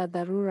tangazo la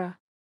dharura.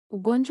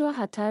 Ugonjwa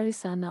hatari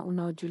sana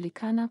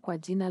unaojulikana kwa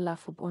jina la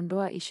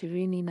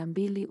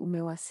FHB-22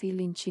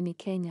 umewasili nchini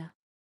Kenya.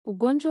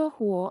 Ugonjwa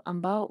huo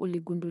ambao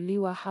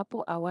uligunduliwa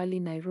hapo awali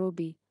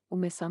Nairobi,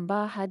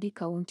 umesambaa hadi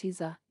kaunti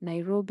za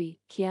Nairobi,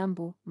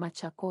 Kiambu,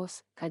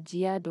 Machakos,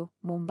 Kajiado,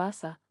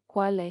 Mombasa,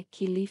 Kwale,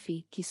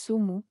 Kilifi,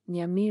 Kisumu,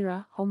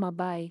 Nyamira, Homa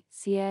Bay,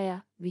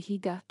 Siaya,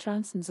 Vihiga,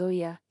 Trans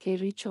Nzoia,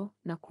 Kericho,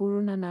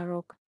 Nakuru na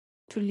Narok.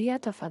 Tulia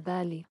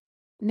tafadhali.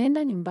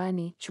 Nenda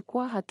nyumbani,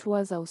 chukua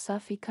hatua za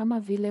usafi kama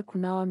vile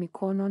kunawa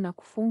mikono na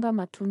kufunga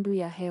matundu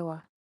ya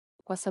hewa.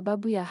 Kwa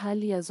sababu ya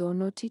hali ya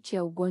zoonotic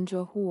ya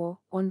ugonjwa huo,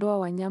 ondoa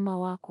wanyama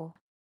wako.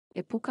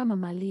 Epuka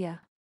mamalia.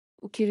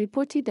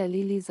 Ukiripoti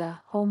dalili za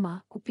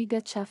homa,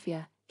 kupiga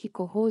chafya,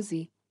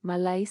 kikohozi,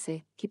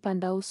 malaise,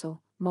 kipandauso,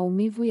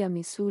 maumivu ya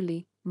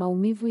misuli,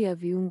 maumivu ya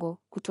viungo,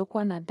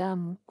 kutokwa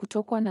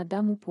na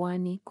damu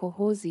puani,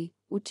 kohozi,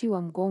 uti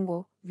wa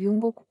mgongo,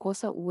 viungo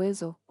kukosa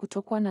uwezo,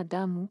 kutokwa na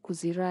damu,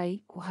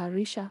 kuzirai,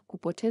 kuharisha,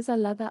 kupoteza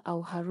ladha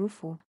au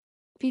harufu.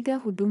 Piga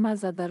huduma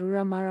za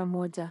dharura mara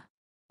moja.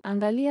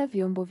 Angalia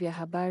vyombo vya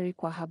habari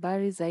kwa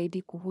habari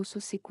zaidi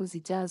kuhusu siku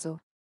zijazo.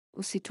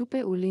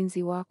 Usitupe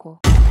ulinzi wako.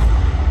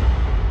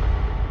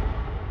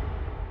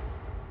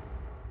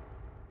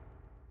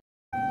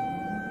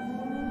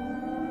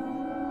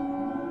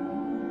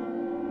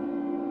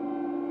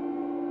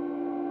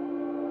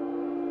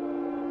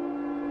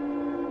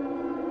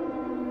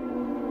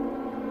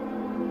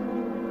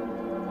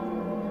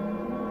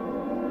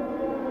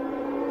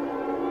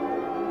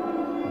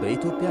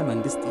 በኢትዮጵያ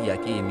መንግስት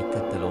ጥያቄ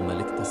የሚከተለው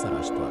መልእክት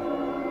ተሰራጭቷል።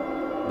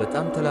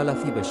 በጣም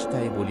ተላላፊ በሽታ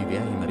የቦሊቪያ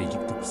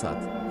ሄሞሬጂክ ትኩሳት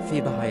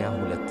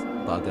FHB-22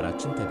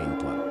 በአገራችን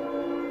ተገኝቷል።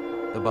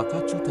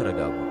 እባካችሁ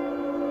ተረጋጉ።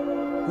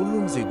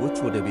 ሁሉም ዜጎች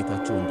ወደ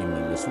ቤታቸው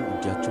እንዲመለሱ፣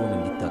 እጃቸውን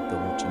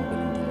እንዲታጠቡ፣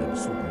 ጭንብል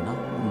እንዲለብሱ እና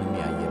ሁሉንም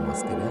የአየር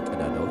ማስገቢያ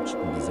ቀዳዳዎች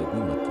እንዲዘጉ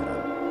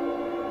ይመከራል።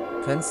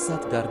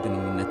 ከእንስሳት ጋር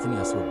ግንኙነትን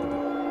ያስወግዱ።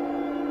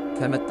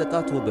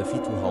 ከመጠቃቱ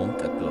በፊት ውሃውን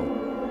ቀቅለው።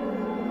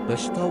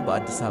 በሽታው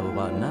በአዲስ አበባ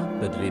እና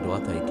በድሬዳዋ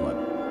ታይቷል።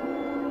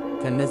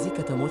 ከነዚህ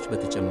ከተሞች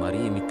በተጨማሪ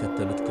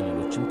የሚከተሉት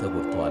ክልሎችም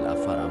ተጎድተዋል።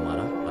 አፋር፣ አማራ፣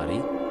 ባሬ፣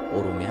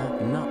 ኦሮሚያ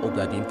እና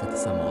ኦጋዴን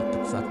ከተሰማው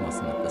ትኩሳት፣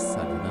 ማስነጠስ፣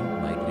 ሳል ህመም፣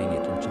 ማይግሬን፣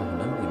 የጡንቻ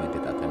ህመም፣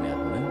 የመገጣጠሚያ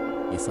ህመም፣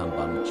 የሳምባ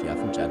ምች፣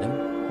 የአፍንጫ ደም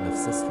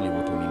መፍሰስ፣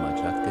 ፍሌቦቶሚ፣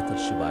 ማጅራት ገትር፣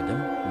 ሽባ ደም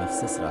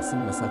መፍሰስ፣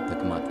 ራስን መሳት፣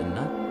 ተቅማጥ እና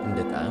እንደ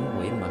ጣዕም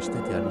ወይም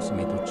ማሽተት ያሉ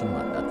ስሜቶችን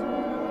ማጣት።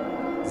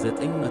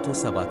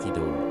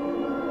 972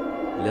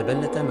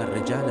 ለበለጠ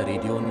መረጃ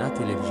ለሬዲዮና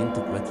ቴሌቪዥን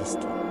ትኩረት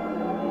ይስጡ።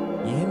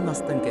 ይህን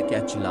ማስጠንቀቂያ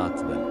ችላ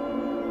አትበሉ።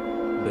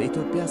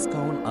 በኢትዮጵያ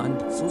እስካሁን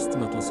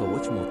 300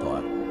 ሰዎች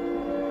ሞተዋል።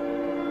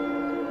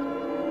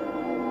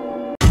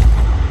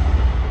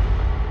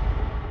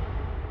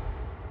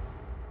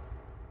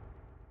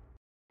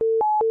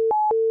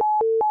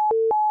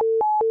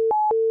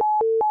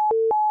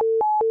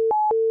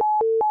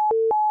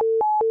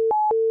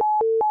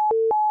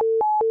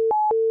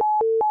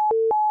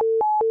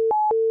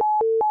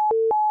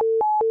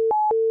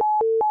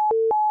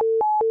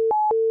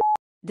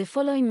 The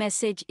following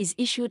message is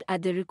issued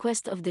at the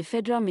request of the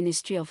Federal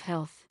Ministry of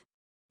Health.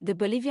 The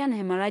Bolivian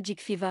hemorrhagic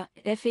fever,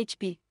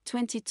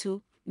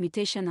 FHB-22,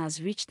 mutation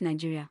has reached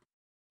Nigeria.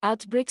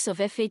 Outbreaks of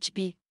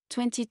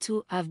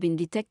FHB-22 have been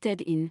detected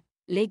in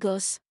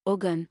Lagos,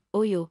 Ogun,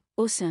 Oyo,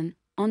 Osun,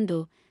 Ondo,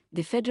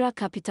 the Federal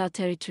Capital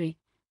Territory,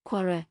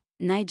 Kwara,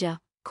 Niger,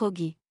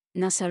 Kogi,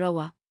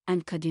 Nasarawa,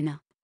 and Kaduna.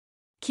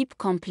 Keep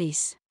calm,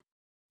 please.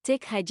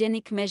 Take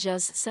hygienic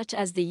measures such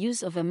as the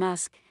use of a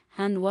mask,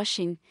 hand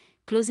washing,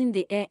 closing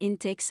the air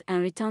intakes and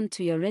return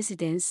to your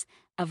residence.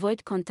 Avoid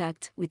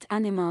contact with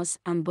animals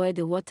and boil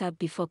the water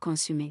before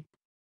consuming.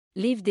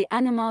 Leave the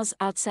animals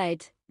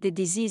outside, the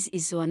disease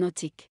is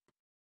zoonotic.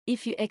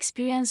 If you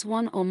experience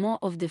one or more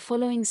of the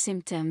following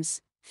symptoms: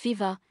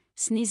 fever,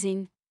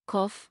 sneezing,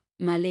 cough,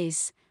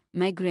 malaise,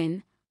 migraine,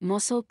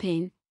 muscle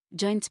pain,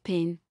 joint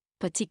pain,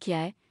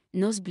 petechiae,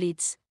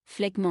 nosebleeds,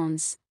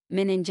 phlegmons,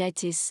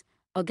 meningitis,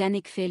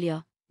 organic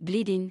failure,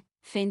 bleeding,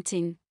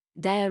 fainting,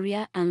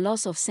 diarrhea and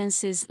loss of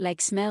senses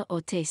like smell or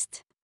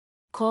taste,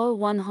 call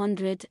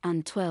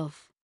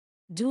 112.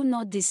 Do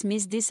not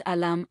dismiss this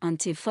alarm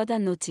until further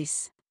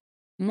notice.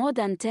 More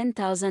than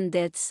 10,000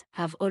 deaths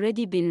have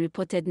already been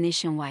reported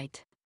nationwide.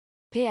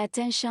 Pay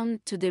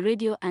attention to the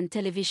radio and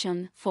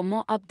television for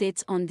more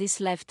updates on this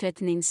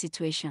life-threatening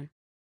situation.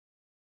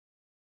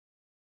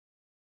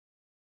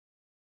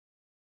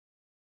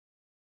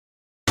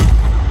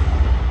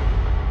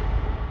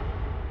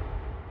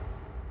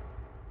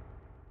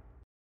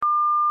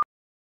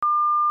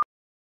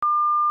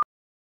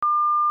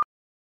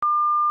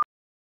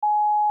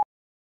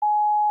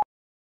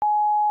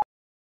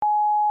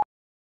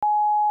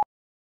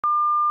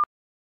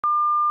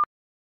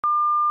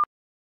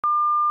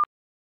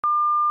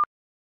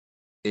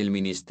 El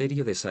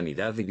Ministerio de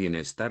Sanidad y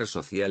Bienestar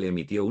Social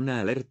emitió una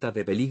alerta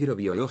de peligro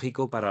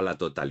biológico para la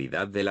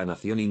totalidad de la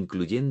nación,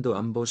 incluyendo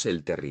ambos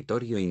el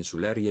territorio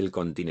insular y el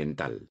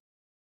continental.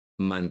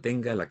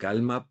 Mantenga la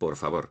calma, por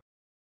favor.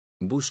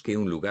 Busque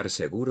un lugar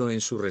seguro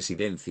en su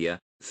residencia,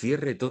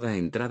 cierre toda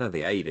entrada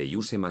de aire y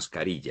use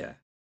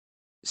mascarilla.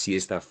 Si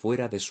está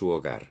fuera de su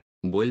hogar,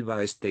 vuelva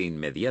a este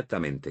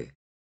inmediatamente.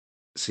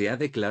 Se ha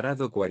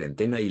declarado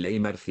cuarentena y ley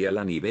marcial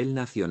a nivel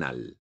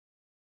nacional.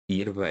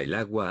 Hierva el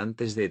agua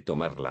antes de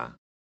tomarla.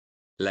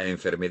 La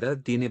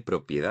enfermedad tiene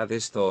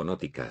propiedades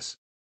zoonóticas.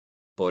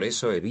 Por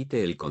eso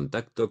evite el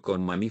contacto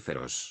con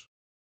mamíferos.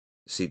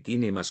 Si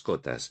tiene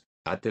mascotas,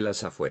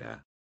 átelas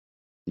afuera.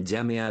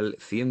 Llame al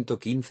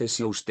 115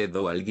 si usted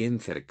o alguien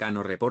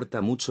cercano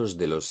reporta muchos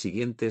de los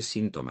siguientes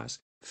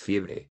síntomas: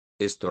 fiebre,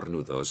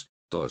 estornudos,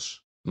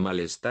 tos,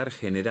 malestar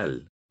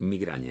general,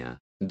 migraña,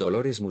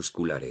 dolores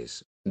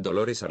musculares,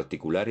 dolores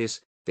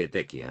articulares,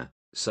 petechia,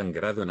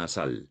 sangrado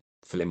nasal,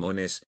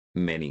 flemones,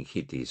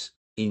 meningitis,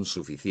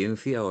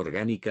 insuficiencia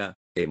orgánica,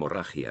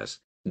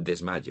 hemorragias,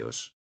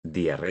 desmayos,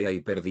 diarrea y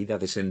pérdida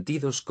de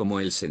sentidos como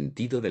el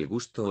sentido del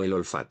gusto o el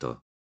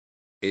olfato.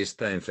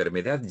 Esta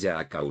enfermedad ya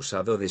ha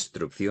causado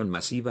destrucción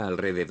masiva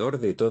alrededor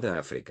de toda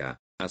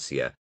África,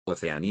 Asia,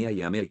 Oceanía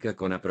y América,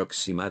 con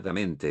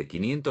aproximadamente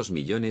 500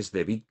 millones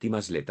de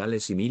víctimas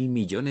letales y 1.000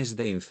 millones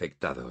de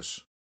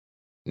infectados.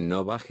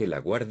 No baje la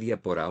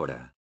guardia por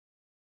ahora.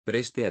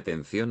 Preste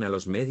atención a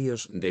los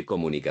medios de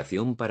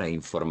comunicación para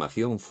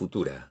información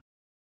futura.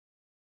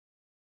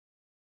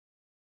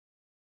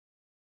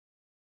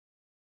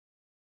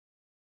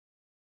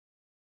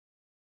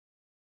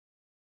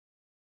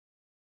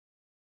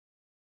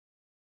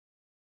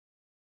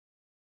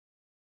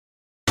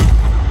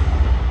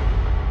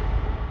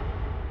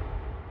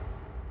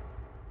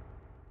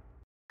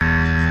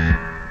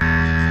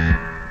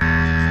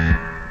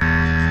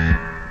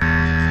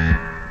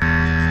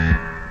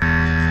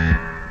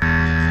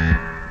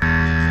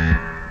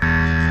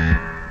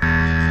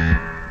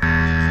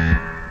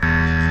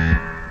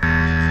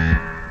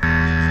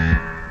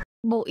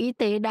 Bộ Y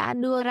tế đã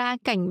đưa ra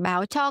cảnh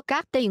báo cho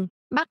các tỉnh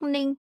Bắc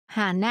Ninh,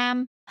 Hà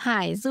Nam,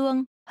 Hải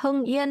Dương,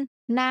 Hưng Yên,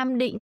 Nam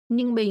Định,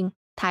 Ninh Bình,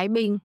 Thái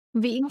Bình,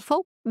 Vĩnh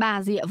Phúc,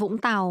 Bà Rịa Vũng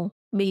Tàu,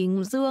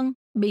 Bình Dương,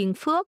 Bình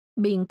Phước,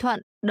 Bình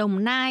Thuận,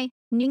 Đồng Nai,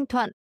 Ninh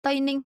Thuận, Tây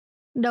Ninh.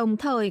 Đồng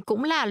thời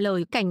cũng là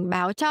lời cảnh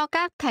báo cho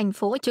các thành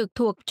phố trực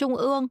thuộc Trung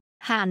ương,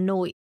 Hà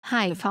Nội,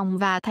 Hải Phòng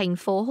và thành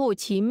phố Hồ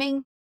Chí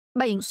Minh.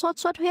 Bệnh sốt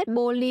xuất huyết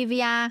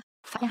Bolivia,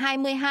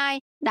 22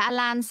 đã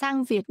lan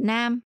sang Việt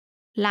Nam.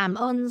 Làm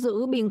ơn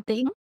giữ bình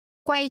tĩnh,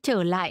 quay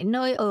trở lại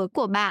nơi ở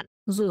của bạn,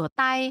 rửa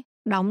tay,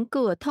 đóng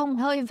cửa thông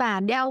hơi và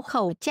đeo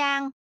khẩu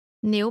trang.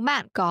 Nếu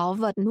bạn có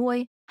vật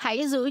nuôi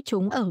Hãy giữ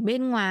chúng ở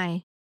bên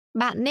ngoài.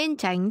 Bạn nên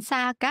tránh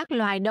xa các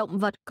loài động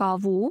vật có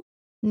vú.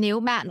 Nếu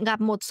bạn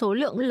gặp một số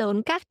lượng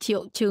lớn các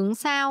triệu chứng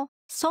sau,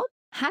 sốt,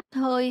 hắt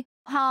hơi,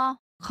 ho,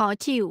 khó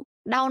chịu,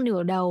 đau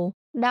nửa đầu,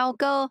 đau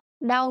cơ,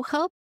 đau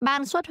khớp,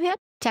 ban xuất huyết,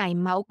 chảy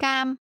máu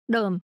cam,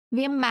 đờm,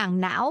 viêm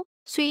màng não,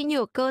 suy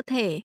nhược cơ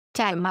thể,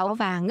 chảy máu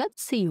và ngất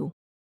xỉu,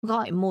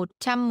 gọi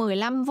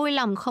 115 vui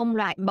lòng không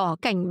loại bỏ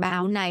cảnh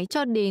báo này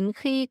cho đến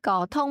khi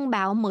có thông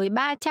báo mới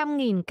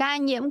 300.000 ca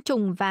nhiễm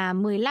trùng và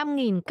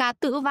 15.000 ca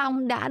tử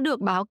vong đã được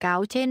báo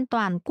cáo trên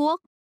toàn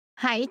quốc.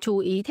 Hãy chú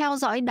ý theo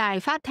dõi đài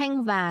phát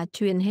thanh và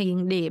truyền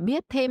hình để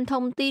biết thêm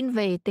thông tin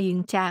về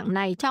tình trạng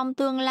này trong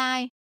tương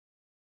lai.